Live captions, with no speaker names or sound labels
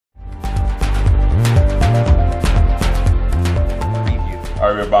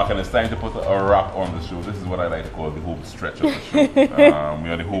Alright, we're back and it's time to put a wrap on the show. This is what I like to call the home stretch of the show. We're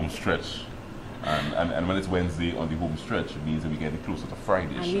on the home stretch. And when it's Wednesday on the home stretch, it means that we're getting closer to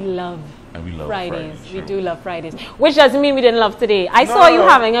Friday. And we love Fridays. We do love Fridays. Which doesn't mean we didn't love today. I saw you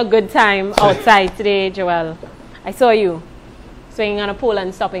having a good time outside today, Joel. I saw you swinging on a pole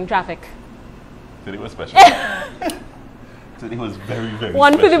and stopping traffic. Today was special. Today was very, very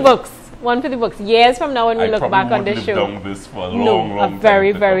One special. for the books. One for the books. Years from now when we look back on this show. Done this for a long a time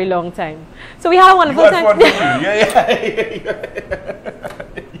very, very long time. So we had a wonderful time.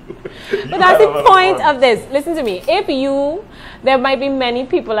 But that's the point of this. Listen to me. There might be many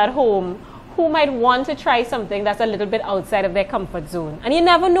people at home who might want to try something that's a little bit outside of their comfort zone. And you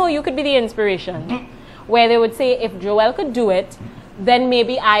never know, you could be the inspiration. Where they would say, if Joel could do it, then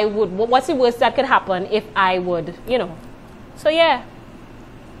maybe I would. What's the worst that could happen if I would, So yeah.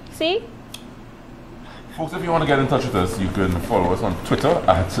 See? Folks, if you want to get in touch with us, you can follow us on Twitter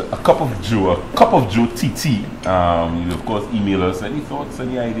at a cup of Joe TT. You of course email us any thoughts,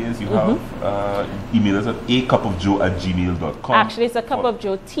 any ideas you have. Email us at acupofjoe@gmail.com. Actually, it's a cup of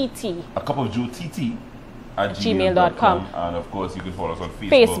Joe TT. A cup of Joe TT at gmail.com. And of course, you can follow us on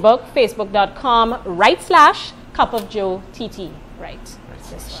Facebook. Facebook.com/cup of Joe TT. Right.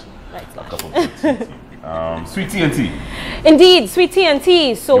 This one. Right. A cup of Joe TT. Sweet TNT. Indeed, sweet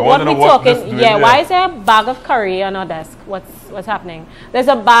TNT. So what we talking? Yeah, there? Why is there a bag of curry on our desk? What's happening? There's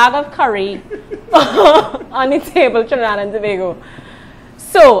a bag of curry on the table, Trinidad and Tobago.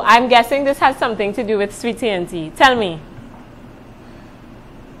 So I'm guessing this has something to do with sweet TNT. Tell me.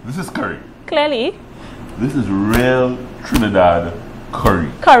 This is curry. Clearly. This is real Trinidad curry.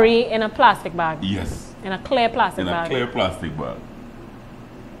 Curry in a plastic bag. Yes. In a clear plastic bag. In a clear plastic bag.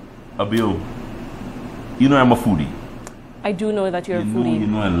 Abil, you know I'm a foodie. I do know that you're a foodie. You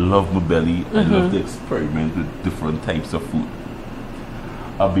know I love my belly. I love to experiment with different types of food.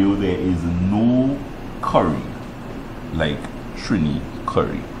 Abil, there is no curry like Trini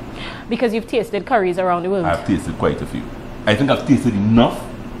curry. Because you've tasted curries around the world. I've tasted quite a few. I think I've tasted enough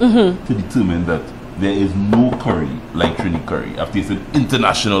to determine that there is no curry like Trini curry. I've tasted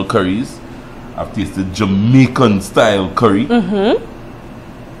international curries. I've tasted Jamaican style curry.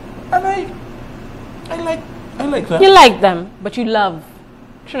 And I like that. You like them, but you love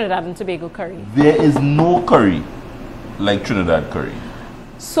Trinidad and Tobago curry. There is no curry like Trinidad curry.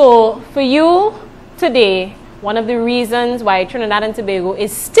 So for you today, one of the reasons why Trinidad and Tobago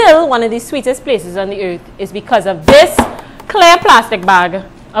is still one of the sweetest places on the earth is because of this clear plastic bag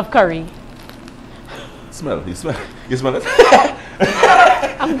of curry. Smell. You smell it?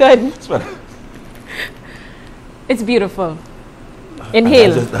 I'm good. Smell it. It's beautiful.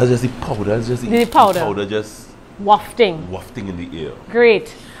 Inhale. That's just the powder. That's just the powder. The powder just wafting in the air.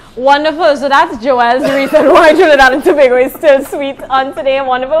 Great. Wonderful. So that's Joel's reason why Trinidad and Tobago is still sweet on today, a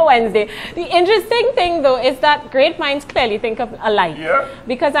wonderful Wednesday. The interesting thing though is that great minds clearly think of alike. Yeah.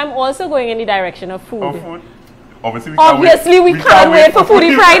 Because I'm also going in the direction of food. Obviously, we can't wait for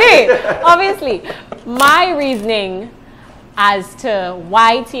Foodie Friday. Obviously. My reasoning as to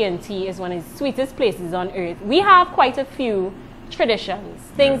why TNT is one of the sweetest places on earth. We have quite a few traditions,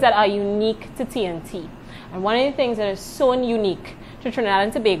 things that are unique to TNT. And one of the things that is so unique to Trinidad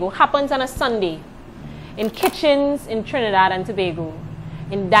and Tobago happens on a Sunday in kitchens in Trinidad and Tobago,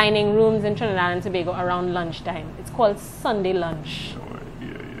 in dining rooms in Trinidad and Tobago around lunchtime. It's called Sunday lunch.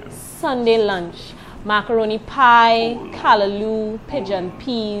 Sunday lunch. Macaroni pie, callaloo, pigeon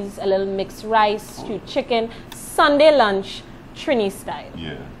peas, a little mixed rice, stewed chicken. Sunday lunch, Trini style.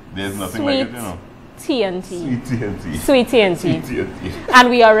 Yeah, there's nothing like it, TNT. Sweet TNT. Sweet TNT. And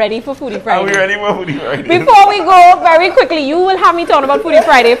we are ready for Foodie Friday. Are we ready for Foodie Friday? Before we go, very quickly, you will have me talking about Foodie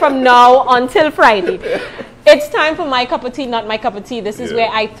Friday from now until Friday. It's time for my cup of tea, not my cup of tea. This is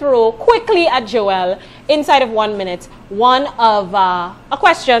where I throw quickly at Joel, inside of 1 minute, one of a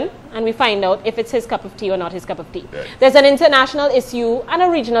question, and we find out if it's his cup of tea or not his cup of tea. Right. There's an international issue and a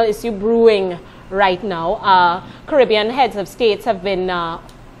regional issue brewing right now. Caribbean heads of states have been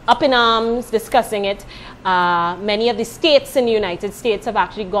up in arms discussing it. Many of the states in the United States have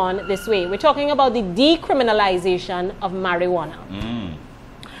actually gone this way. We're talking about the decriminalization of marijuana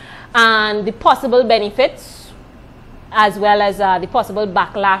and the possible benefits as well as the possible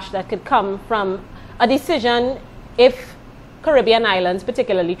backlash that could come from a decision if Caribbean islands,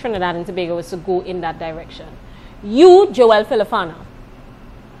 particularly Trinidad and Tobago, was to go in that direction. You, Joel Filifano,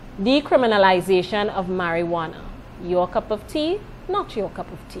 decriminalization of marijuana, your cup of tea, not your cup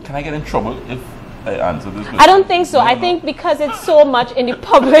of tea. Can I get in trouble if I answer this question? I don't think so. I think because it's so much in the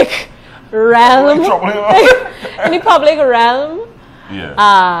public realm, in the public realm,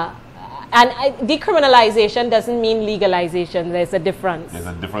 And decriminalization doesn't mean legalization. There's a difference. There's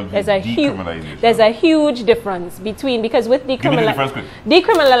a difference There's with a decriminalization. There's a huge difference between, because with Give me the difference, quick.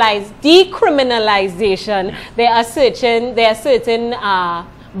 decriminalization, there are certain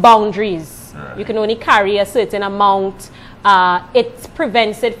boundaries. Right. You can only carry a certain amount. It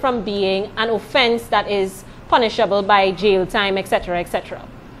prevents it from being an offense that is punishable by jail time, etc., etc.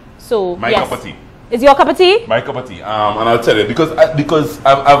 So My yes. cup of tea. Is your cup of tea? My cup of tea. And I'll tell you because I've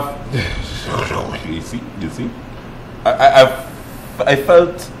you see, I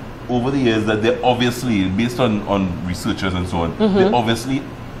felt over the years that they obviously, based on researchers and so on, they obviously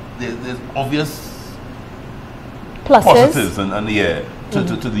there's obvious Pluses. positives and yeah to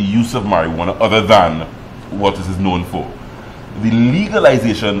the use of marijuana other than what it is known for. The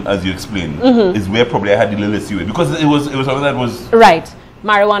legalization, as you explained, is where probably I had the little issue with, because it was something that was Right.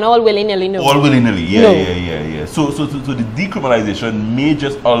 Marijuana all willy-nilly, no. all willy-nilly, yeah, No. yeah. So the decriminalization may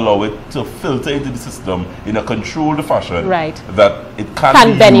just allow it to filter into the system in a controlled fashion, Right. that it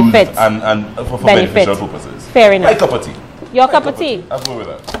can be benefit. used and for Benefit. beneficial purposes. Fair enough. My cup of tea. Your My cup of tea. I'll go with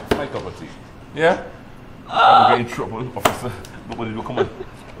that. My cup of tea. Yeah? I'm going to get in trouble, officer. Nobody will come and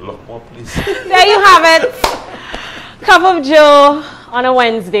lock more, please. There you have it. Cup of Joe on a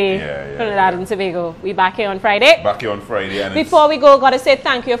Wednesday. Yeah, from Trinidad and Tobago. We back here on Friday. Back here on Friday. And Before we go, gotta say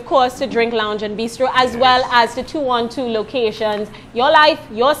thank you, of course, to Drink Lounge and Bistro, as well as the 212 locations. Your life,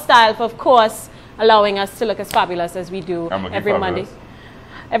 your style, of course, allowing us to look as fabulous as we do I'm looking every fabulous. Monday.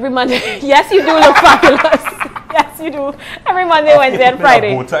 Every Monday. Yes, you do look fabulous. Yes, you do. Every Monday, Wednesday, and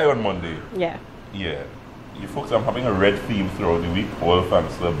Friday. A bow tie on Monday. Yeah. Yeah. You folks, I'm having a red theme throughout the week. All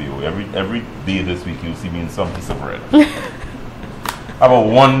thanks to you. Every day this week, you'll see me in some piece of red. Have a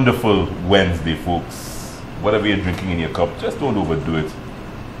wonderful Wednesday, folks. Whatever you're drinking in your cup, just don't overdo it.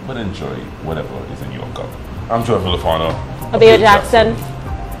 But enjoy whatever is in your cup. I'm Joe Villafana. Abeo Jackson.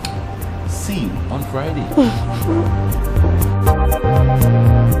 See you on Friday.